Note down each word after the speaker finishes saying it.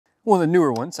One of the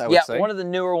newer ones, I would say. Yeah, one of the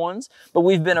newer ones, but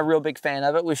we've been a real big fan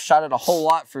of it. We've shot it a whole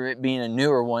lot for it being a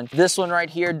newer one. This one right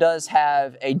here does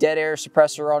have a dead air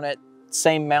suppressor on it,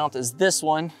 same mount as this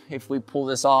one. If we pull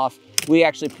this off, we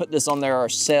actually put this on there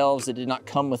ourselves. It did not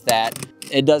come with that.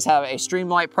 It does have a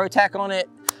Streamlight Pro Tac on it,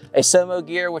 a Somo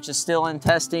gear, which is still in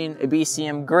testing, a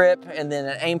BCM grip, and then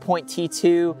an Aimpoint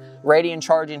T2, Radian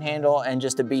charging handle, and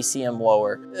just a BCM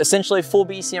lower. Essentially full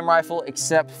BCM rifle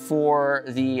except for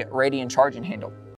the Radian charging handle.